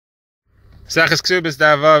Kesubos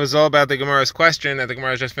Daf is all about the Gemara's question that the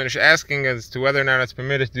Gemara just finished asking as to whether or not it's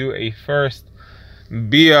permitted to do a first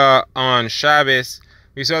bia on Shabbos.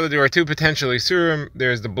 We saw that there are two potential isurim.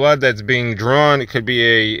 There's the blood that's being drawn. It could be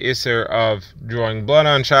a isur of drawing blood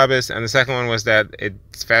on Shabbos, and the second one was that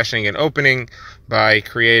it's fashioning an opening by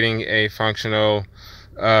creating a functional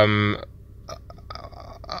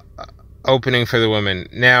opening for the woman.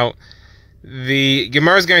 Now, the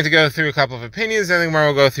Gemara is going to go through a couple of opinions, and the Gemara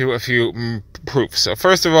will go through a few proofs. So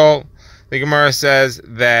first of all, the Gemara says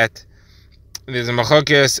that there's a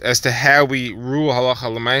machlokes as to how we rule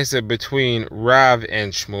halacha l'maisa between Rav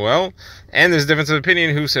and Shmuel, and there's a difference of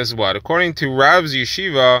opinion who says what. According to Rav's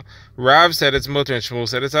yeshiva, Rav said it's mutter and Shmuel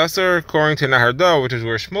said it's aser. According to Nahardo, which is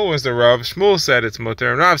where Shmuel was the Rav, Shmuel said it's mutter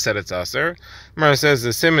and Rav said it's aser. Gemara says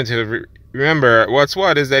the simon to remember what's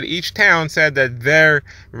what is that each town said that their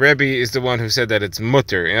Rebbe is the one who said that it's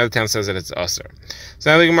mutter. Another town says that it's aser.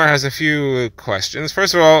 So now the Gemara has a few questions.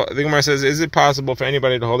 First of all, the Gemara says, is it possible for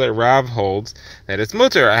anybody to hold that Rav holds that it's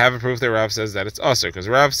mutter? I have a proof that Rav says that it's aser, because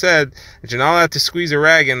Rav said that you're not allowed to squeeze a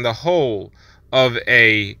rag in the hole of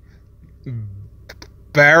a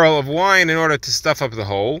barrel of wine in order to stuff up the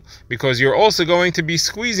hole, because you're also going to be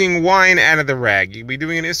squeezing wine out of the rag. You'll be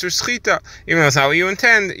doing an isur schita. Even though that's not what you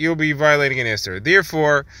intend, you'll be violating an isur.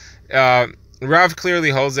 Therefore, Rav clearly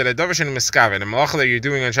holds that a davar she'eino miskaven, a malacha that you're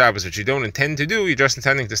doing on Shabbos, which you don't intend to do, you're just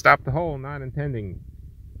intending to stop the hole, not intending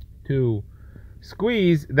to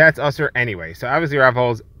squeeze, that's aser anyway. So obviously Rav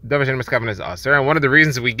holds davar she'eino miskaven is aser, and one of the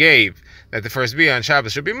reasons we gave that the first bia on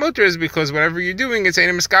Shabbos should be mutter is because whatever you're doing, it's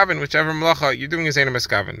eino miskaven. Whichever malacha you're doing is eino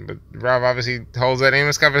miskaven. But Rav obviously holds that eino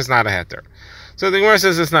miskaven is not a heter. So the Gemara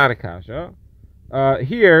says it's not a kasha.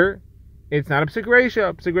 Here, it's not a psuk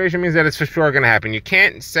reisha. Psuk reisha means that it's for sure going to happen. You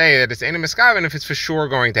can't say that it's eino miskaven if it's for sure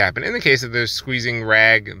going to happen. In the case of the squeezing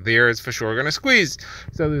rag, there it's for sure going to squeeze.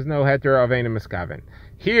 So there's no heter of eino miskaven.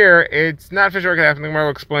 Here, it's not for sure going to happen. The Gemara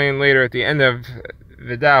will explain later at the end of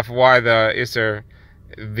the daf why the isur,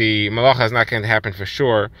 the malacha, is not going to happen for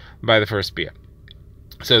sure by the first bia.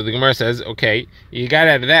 So the Gemara says, okay, you got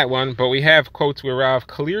out of that one, but we have quotes where Rav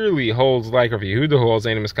clearly holds like Rav Yehuda, who holds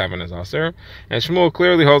eino miskaven as aser, and Shmuel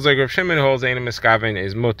clearly holds like Rav Shimon, who holds eino miskaven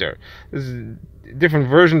is mutter. This is different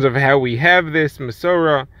versions of how we have this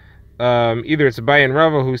Masorah. Either it's Abai and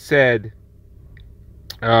Rava who said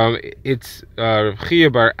it's Rav Chia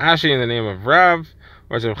bar Ashi in the name of Rav,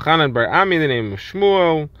 or it's Rav Chanan bar Ami in the name of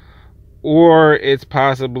Shmuel, or it's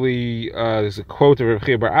possibly there's a quote of Rav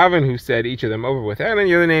Chia bar Avin who said each of them over without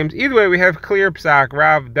any other names. Either way, we have clear psak.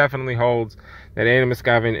 Rav definitely holds that eino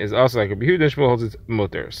miskaven is also like Rabbi Yehuda. Shmuel holds it's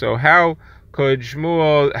mutter. So how could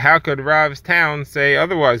Rav's town say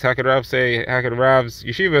otherwise? How could Rav's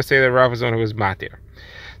yeshiva say that Rav was the one who was matir?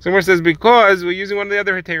 So Gemara says, because we're using one of the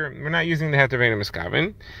other heterim. We're not using the heter of eino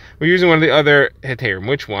miskaven. We're using one of the other heterim.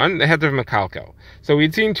 Which one? The heter of mekalkel. So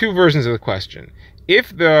we'd seen two versions of the question.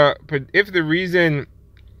 If the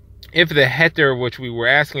heter which we were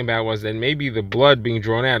asking about was that maybe the blood being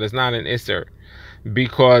drawn out is not an isser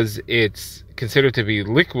because it's considered to be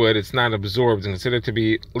liquid, it's not absorbed and considered to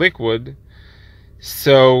be liquid.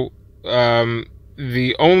 So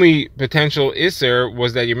the only potential isser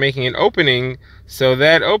was that you're making an opening, so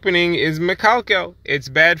that opening is mekalkel. It's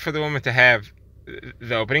bad for the woman to have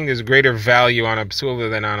the opening. There's greater value on a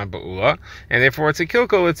psula than on a ba'ula, and therefore it's a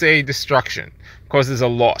kilkel, it's a destruction, causes a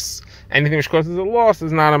loss. Anything which causes a loss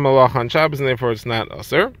is not a malach on Shabbos, and therefore it's not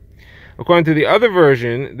aser. According to the other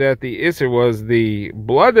version, that the isser was the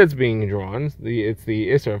blood that's being drawn, it's the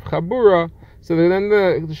isser of chabura, so then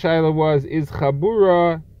the shaila was, is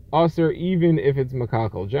chabura aser even if it's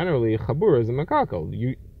makakel? Generally, chabura is a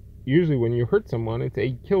makakel. Usually when you hurt someone, it's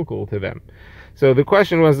a kilkel to them. So the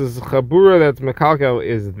question was, is chabura that's mekalkel,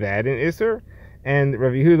 is that an isser? And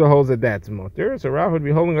Rabbi Yehuda holds that that's mutter. So Rav would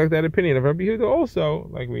be holding like that opinion of Rabbi Yehuda also.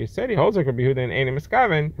 Like we said, he holds like Rabbi Yehuda in eino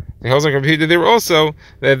miskaven. He holds like Rabbi Yehuda there also,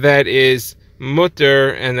 that is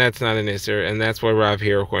mutter, and that's not an isser. And that's why Rav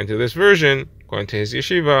here, according to this version, according to his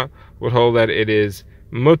yeshiva, would hold that it is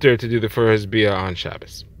mutter to do the first bia on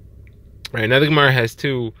Shabbos. Right, now the Gemara has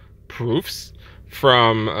two proofs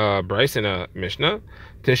from Bryce and a Mishnah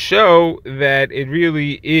to show that it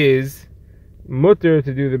really is mutter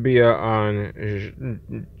to do the bia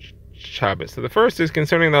on Shabbos. So the first is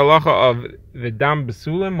concerning the halacha of the dam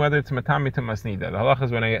besulim, whether it's matami to masnida. The halacha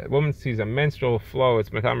is when a woman sees a menstrual flow,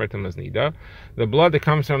 it's matami to masnida. The blood that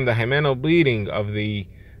comes from the hymenal bleeding of the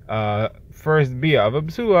first bia of a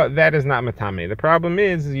basula, that is not matami. The problem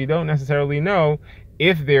is you don't necessarily know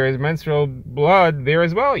if there is menstrual blood there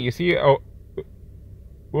as well. You see a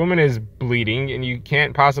woman is bleeding and you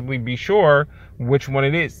can't possibly be sure which one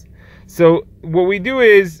it is. So what we do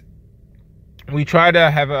is we try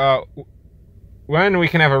to have when we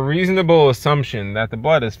can have a reasonable assumption that the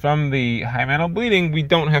blood is from the hymenal bleeding, we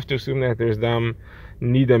don't have to assume that there's dam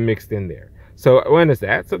nida mixed in there. So when is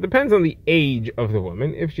that? So it depends on the age of the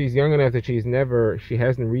woman. If she's young enough that she has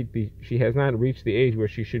not reached the age where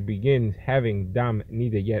she should begin having dam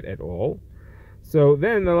nida yet at all. So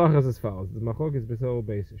then the law is as follows: the machok is besol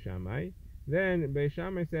beis Shammai. Then Beis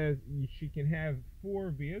Shammai says she can have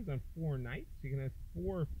 4 biyas on 4 nights. She can have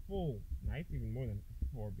 4 full nights, even more than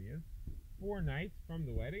 4 biyas. 4 nights from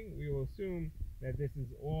the wedding. We will assume that this is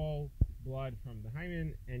all blood from the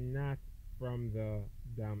hymen and not from the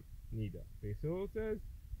dam nida. Beis Hillel says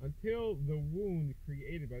until the wound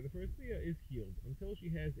created by the first biyah is healed, until she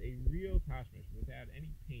has a real tashmish without any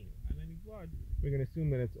pain, without any blood, we're going to assume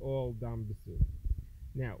that it's all dam besul.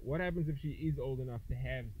 Now, what happens if she is old enough to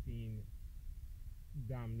have seen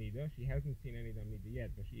dam nida? She hasn't seen any dam nida yet,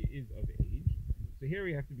 but she is of age. So here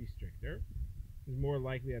we have to be stricter. It's more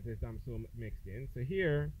likely that there's dam besul mixed in. So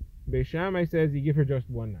here, Beis Shammai says you give her just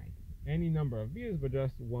 1 night. Any number of biyas, but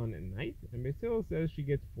just 1 night. And Beis Hillel says she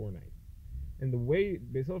gets 4 nights. And the way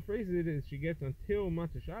Beis Hillel phrases it is she gets until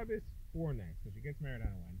Matzah Shabbos 4 nights. So she gets married on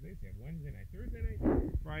a Wednesday. So you have Wednesday night, Thursday night,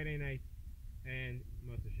 Friday night, and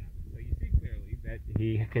Matzah Shabbos. So you see clearly that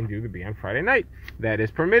he can do the biyah on Friday night. That is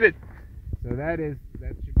permitted. So that should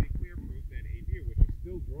be clear proof that a biyah which is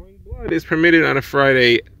still drawing blood is permitted on a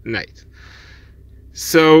Friday night.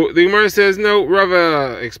 So the Gemara says no.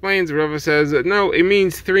 Rava explains. Rava says no. It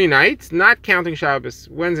means 3 nights, not counting Shabbos.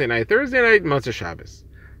 Wednesday night, Thursday night, Matzah Shabbos.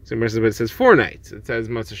 So the Gemara says 4 nights. It says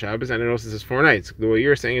Matzah Shabbos, and it also says 4 nights. The way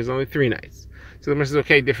you're saying is only 3 nights. So the Gemara says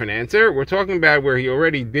okay, different answer. We're talking about where he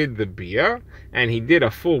already did the biyah and he did a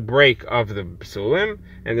full break of the psulim,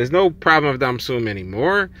 and there's no problem of dam psulim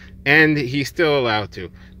anymore, and he's still allowed to.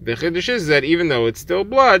 The chiddush is that even though it's still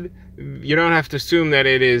blood, you don't have to assume that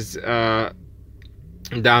it is dam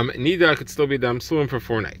nida. Could still be dam psulim for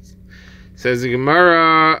 4 nights. Says the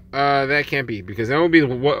Gemara, that can't be, because that would be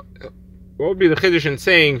what would be the chiddush in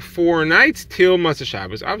saying 4 nights till Matzah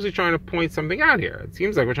Shabbos? Obviously trying to point something out here. It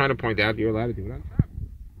seems like we're trying to point out you're allowed to do it on Shabbos.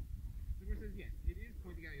 The Gemara says yes, it is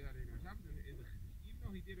pointing out you're allowed to do it on Shabbos, and it is a chiddush, even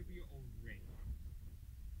though he did it for you already.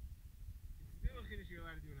 It's still a chiddush you're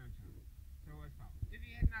allowed to do it on Shabbos. So as follows: if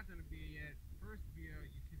he had not done a biyah yet, first biyah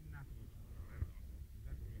you could not do it on Shabbos. That's awesome, because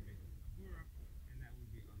that's going to make it a and that would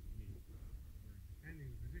be us me. We're defending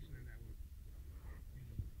the position, and that would be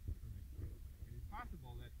permitted. It is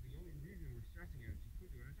possible that the only reason we're stressing it that you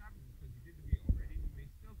could do it on Shabbos is because you did the biyah already. We may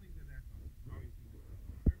still think that that's awesome. Obviously, this is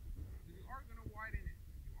clear. So you are going to widen it.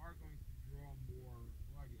 You are going to draw more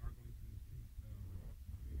blood. You are going to increase the opening.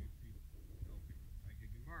 Like a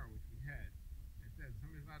Gemara, which we had, it says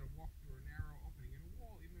somebody's allowed to walk through a narrow opening in a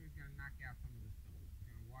wall, even though he's going to knock out some of the stones. He's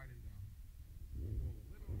going to widen the wall a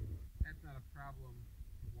little. That's not a problem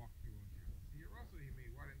to walk through on Shabbos. Here also, he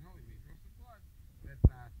made widen the hole. He made draw some blood. That's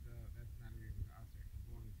not a reason to aser, as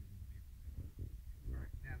long as he didn't be able to.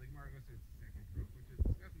 Alright, now the Gemara goes to its second proof, which is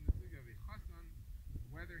discussing the sugi of a chassan,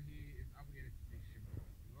 whether he is obligated to say shema.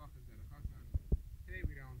 The law is that a chassan, today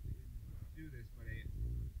we don't do this, but a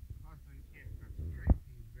chassan can't concentrate.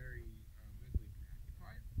 He's very mentally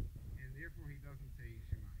preoccupied, and therefore he doesn't say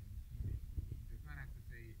shema. He does not have to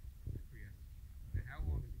say kriyas shema. Now, how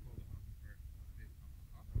long is it called a chassan for this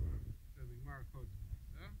halacha? So the Gemara quotes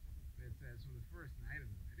that says from the first night of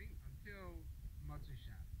the wedding until Matzah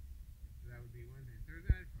Shabbos. So that would be Wednesday, Thursday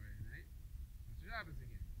night, Friday night, Matzah Shabbos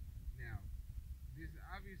again. Now, this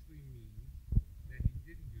obviously means that he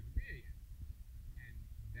didn't do the biyah yet, and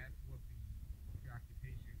that's what the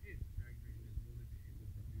preoccupation is. The preoccupation is will he be able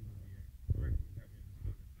to do the biyah correctly? That we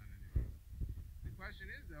understood. That's not an issue. The question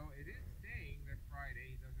is, though, it is saying that Friday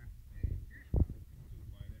he doesn't have to say Shema, which would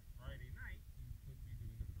imply that Friday night he could be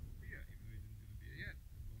doing the first biyah, even though he didn't do the biyah yet.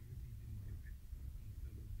 Now,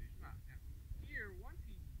 here, once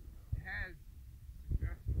he has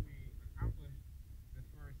successfully accomplished the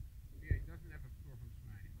first biyah, he doesn't have a pur from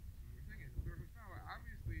Shema anymore. So when we're saying it's a pur from Shema, we're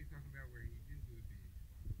obviously talking about where he didn't do the biyah yet.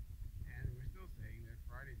 And we're still saying that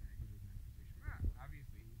Friday night he doesn't have to say Shema.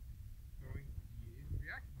 Obviously, he is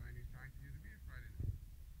preoccupied and he's trying to do the biyah Friday night.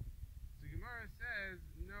 So Gemara says,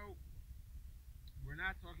 no, we're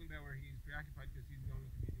not talking about where he's preoccupied because he's going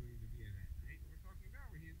to be doing the biyah that night. We're talking about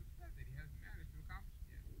where he is upset that he hasn't managed to accomplish it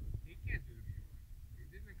yet. He can't do the biyah Friday. He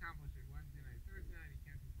didn't accomplish it Wednesday night, Thursday night, he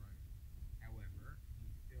can't do Friday. However,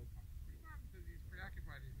 he's still possible because he's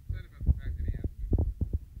preoccupied. He's upset about the fact that he hasn't been doing it.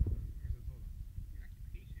 Says, hold on.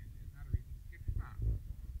 Preoccupation is not a reason to skip Shema.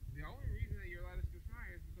 The only reason that you're allowed to skip Shema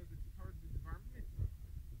is because it's part of the Dvar mitzvah.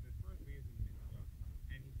 The first biyah is a mitzvah,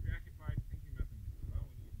 and he's preoccupied thinking about the mitzvah.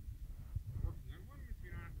 When he's working on one mitzvah,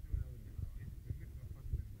 you don't have to do another mitzvah.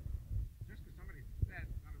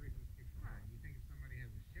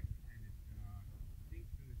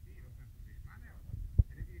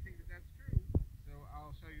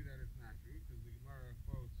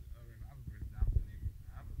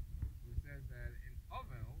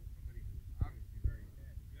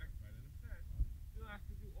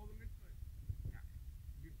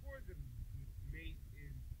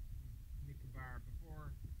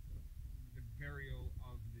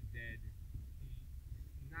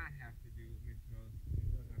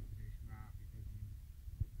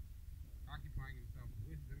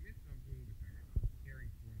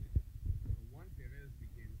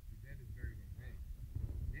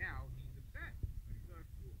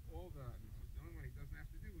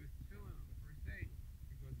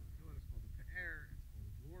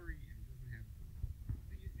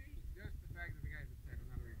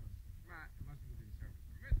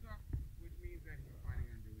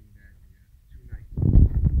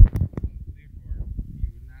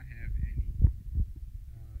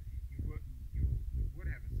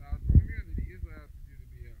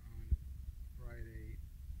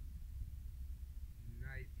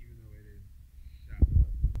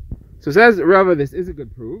 So says Rava, this is a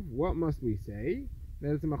good proof. What must we say?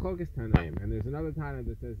 That it's a machlokes tanaim, and there's another Tana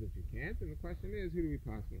that says that you can't. And the question is, who do we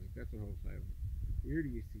pass like? That's the whole side. Where do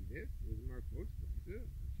you see this? There's a Mar quotes it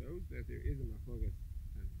shows that there is a machlokes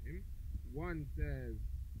tanaim. One says,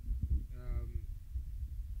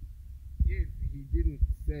 if he didn't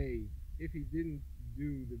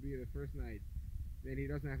do the bia the first night, then he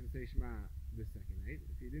doesn't have to say Shema the second night.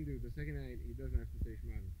 If he didn't do it the second night, he doesn't have to say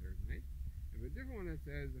Shema the third night. A different one that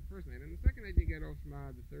says the first night and the second night you get off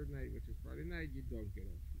Shema, the third night, which is Friday night, you don't get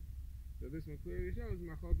off Shema. So this one clearly shows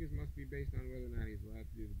machlokes must be based on whether or not he's allowed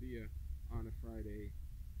to do the bia on a Friday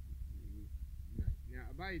night. Now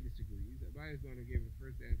Abaye disagrees. Abaye is the one who gave the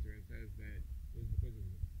first answer and says that it was because of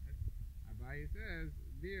upset. Abaye says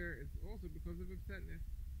there it's also because of upsetness.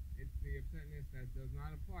 It's the upsetness that does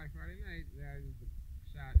not apply Friday night. That is the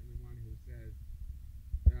shot in the one who says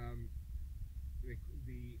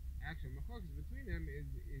the actual machlokes between them is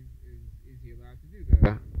he allowed to do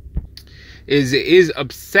that? Is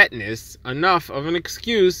upsetness enough of an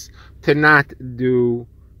excuse to not do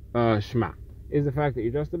Shema? Is the fact that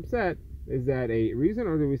you're just upset, is that a reason,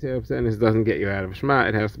 or do we say upsetness doesn't get you out of Shema?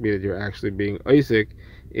 It has to be that you're actually being Isaac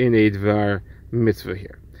in a Dvar mitzvah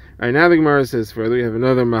here. Alright, now the Gemara says further, we have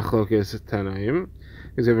another machlokes tanaim.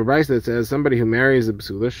 Because we have a brayso that says somebody who marries a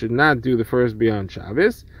psula should not do the first beyond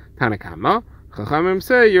Shabbos. Tanakama. Chachamim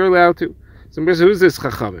say you're allowed to. Somebody says, who's this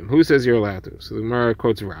Chachamim? Who says you're allowed to? So the Gemara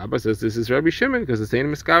quotes Rabbah, says this is Rabbi Shimon, because it's Ein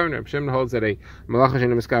Miskaven. Rabbi Shimon holds that a malacha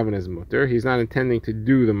she'ein miskaven is mutter. He's not intending to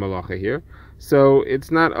do the malacha here. So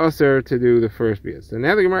it's not usher to do the first biyah. So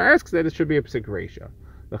now the Gemara asks that it should be a psik reisha.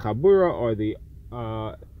 The chabura, or the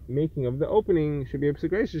making of the opening, should be a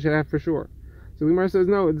psik reisha, should have for sure. So the Gemara says,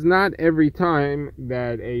 no, it's not every time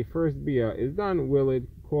that a first biyah is done will it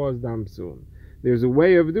cause dam psulim. There's a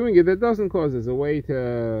way of doing it that doesn't cause. There's a way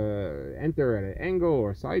to enter at an angle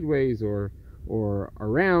or sideways or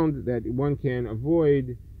around that one can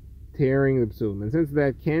avoid tearing the psulim. And since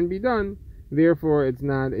that can be done, therefore it's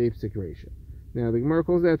not a psik reisha. Now the Gemara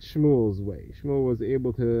calls that Shmuel's way. Shmuel was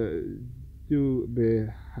able to do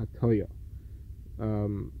behatoya.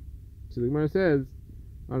 So the Gemara says,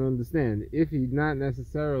 I don't understand. If he's not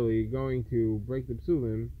necessarily going to break the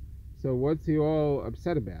psulim, so what's he all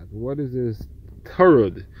upset about? What is this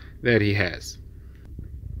tarud that he has?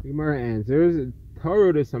 The Gemara answers,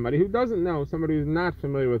 tarud is somebody who doesn't know, somebody who's not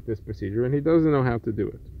familiar with this procedure, and he doesn't know how to do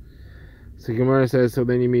it. So Gemara says, so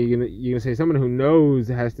then you're going to say someone who knows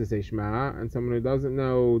has to say Shema, and someone who doesn't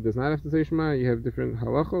know does not have to say Shema. You have different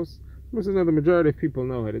halachos. This is not the majority of people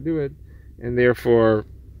know how to do it, and therefore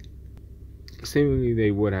seemingly they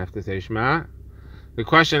would have to say Shema. The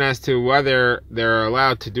question as to whether they're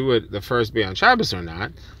allowed to do it the first biyah on Shabbos or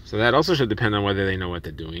not, so that also should depend on whether they know what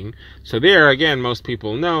they're doing. So there, again, most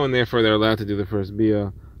people know, and therefore they're allowed to do the first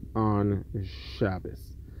biyah on Shabbos.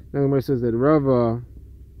 Now the Gemara says that Rava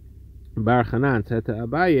Bar Chanan said to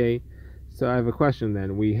Abaye, so I have a question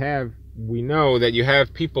then. We know that you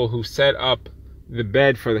have people who set up the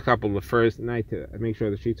bed for the couple the first night to make sure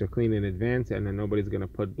the sheets are clean in advance, and then nobody's going to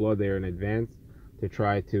put blood there in advance to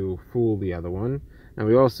try to fool the other one. And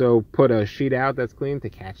we also put a sheet out that's clean to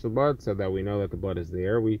catch the blood so that we know that the blood is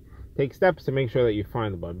there. We take steps to make sure that you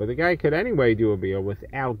find the blood. But the guy could anyway do a biyah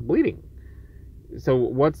without bleeding. So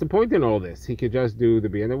what's the point in all this? He could just do the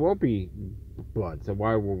biyah and there won't be blood. So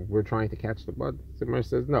why we're trying to catch the blood? Simmer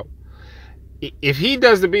says no. If he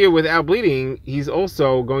does the biyah without bleeding, he's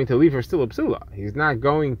also going to leave her still a psula. He's not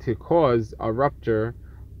going to cause a rupture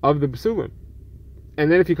of the psulim. And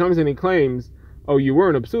then if he comes in and claims, oh, you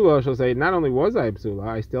weren't a psula, she'll say, not only was I a psula,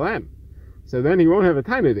 I still am. So then he won't have a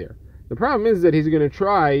timer there. The problem is that he's going to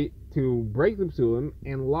try to break the psulim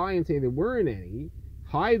and lie and say there weren't any,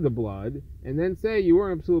 hide the blood, and then say you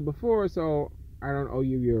weren't a psula before, so I don't owe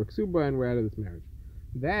you your ksuba and we're out of this marriage.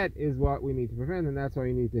 That is what we need to prevent, and that's why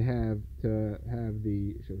you need to have the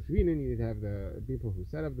shoshvina, you need to have the people who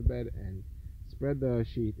set up the bed and spread the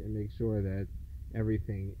sheet and make sure that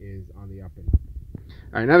everything is on the up and up.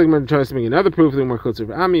 Alright, now the Gemara tries to make another proof. The Gemara quotes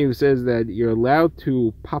of Ami, who says that you're allowed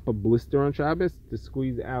to pop a blister on Shabbos to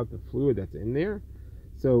squeeze out the fluid that's in there.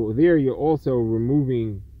 So there you're also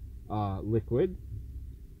removing liquid.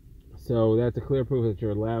 So that's a clear proof that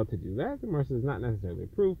you're allowed to do that. The Gemara says not necessarily a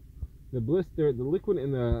proof. The liquid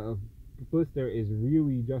in the blister is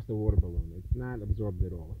really just a water balloon. It's not absorbed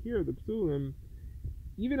at all. Here, the psulim,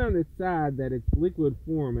 even on the side that it's liquid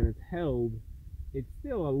form and it's held, it's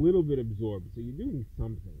still a little bit absorbed. So you're doing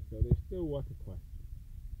something. So there's still what to question.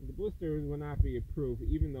 The blister will not be a proof.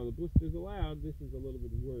 Even though the blister is allowed, this is a little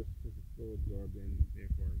bit worse because it's still absorbed and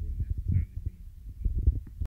therefore it wouldn't have